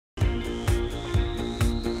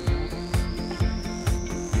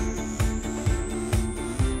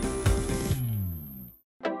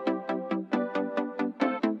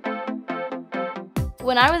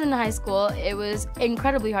When I was in high school, it was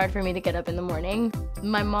incredibly hard for me to get up in the morning.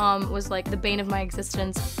 My mom was like the bane of my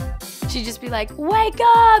existence. She'd just be like, wake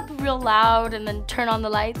up, real loud, and then turn on the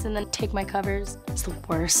lights and then take my covers. It's the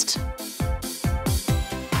worst.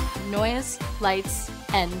 Noise, lights,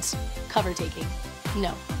 and cover taking.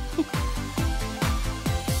 No.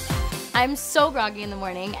 I'm so groggy in the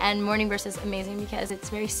morning, and morning burst is amazing because it's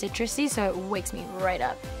very citrusy, so it wakes me right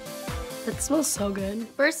up. That smells so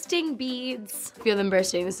good. Bursting beads. Feel them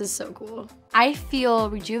bursting, this is so cool. I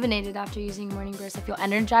feel rejuvenated after using Morning Burst. I feel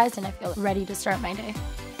energized and I feel ready to start my day.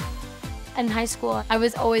 In high school, I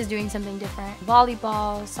was always doing something different.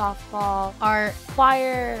 Volleyball, softball, art,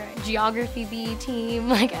 choir, geography bee team.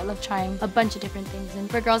 Like, I love trying a bunch of different things. And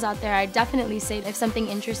for girls out there, I definitely say if something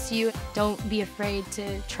interests you, don't be afraid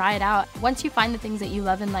to try it out. Once you find the things that you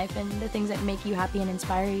love in life and the things that make you happy and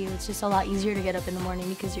inspire you, it's just a lot easier to get up in the morning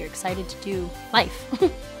because you're excited to do life.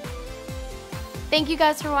 Thank you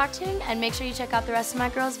guys for watching, and make sure you check out the rest of my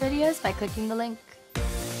girls' videos by clicking the link.